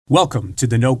Welcome to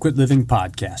the No Quit Living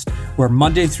podcast, where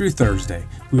Monday through Thursday,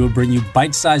 we will bring you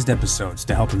bite-sized episodes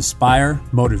to help inspire,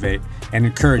 motivate, and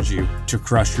encourage you to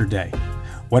crush your day.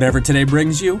 Whatever today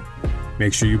brings you,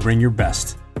 make sure you bring your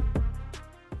best.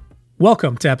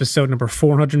 Welcome to episode number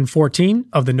 414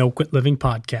 of the No Quit Living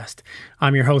podcast.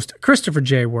 I'm your host, Christopher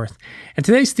J. Worth, and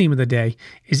today's theme of the day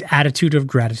is attitude of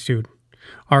gratitude.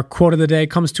 Our quote of the day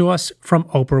comes to us from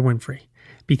Oprah Winfrey.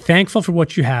 Be thankful for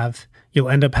what you have, you'll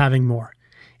end up having more.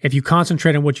 If you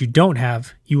concentrate on what you don't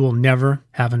have, you will never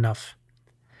have enough.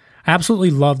 I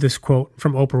absolutely love this quote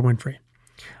from Oprah Winfrey.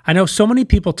 I know so many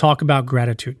people talk about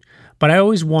gratitude, but I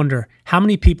always wonder how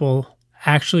many people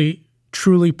actually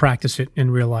truly practice it in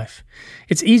real life.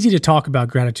 It's easy to talk about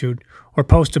gratitude or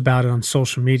post about it on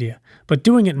social media, but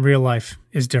doing it in real life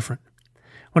is different.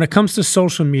 When it comes to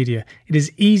social media, it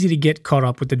is easy to get caught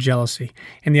up with the jealousy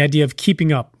and the idea of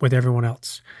keeping up with everyone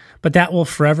else. But that will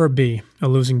forever be a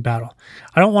losing battle.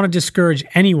 I don't want to discourage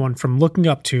anyone from looking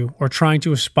up to or trying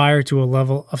to aspire to a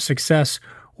level of success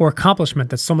or accomplishment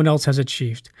that someone else has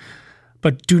achieved.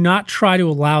 But do not try to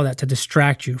allow that to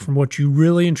distract you from what you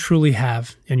really and truly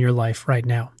have in your life right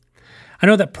now. I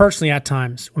know that personally at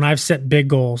times, when I've set big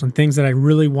goals and things that I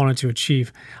really wanted to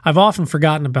achieve, I've often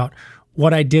forgotten about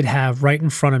what I did have right in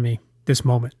front of me this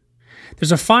moment.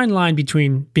 There's a fine line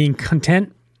between being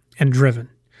content and driven.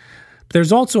 But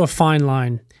there's also a fine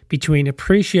line between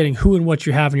appreciating who and what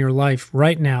you have in your life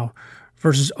right now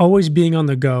versus always being on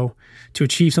the go to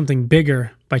achieve something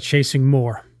bigger by chasing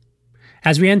more.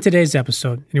 As we end today's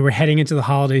episode and we're heading into the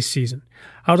holiday season,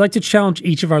 I would like to challenge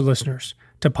each of our listeners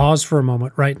to pause for a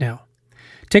moment right now.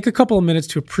 Take a couple of minutes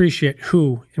to appreciate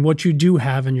who and what you do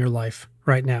have in your life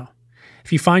right now.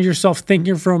 If you find yourself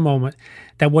thinking for a moment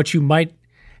that what you might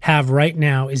have right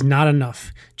now is not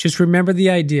enough, just remember the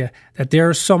idea that there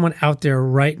is someone out there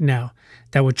right now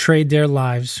that would trade their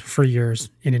lives for yours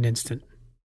in an instant.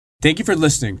 Thank you for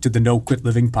listening to the No Quit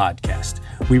Living podcast.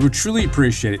 We would truly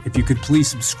appreciate it if you could please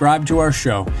subscribe to our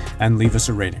show and leave us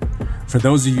a rating. For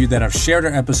those of you that have shared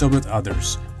our episode with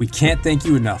others, we can't thank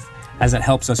you enough, as it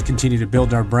helps us continue to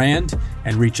build our brand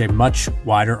and reach a much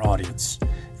wider audience.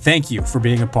 Thank you for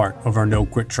being a part of our No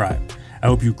Quit tribe. I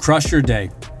hope you crush your day,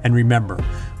 and remember,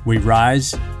 we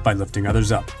rise by lifting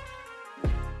others up.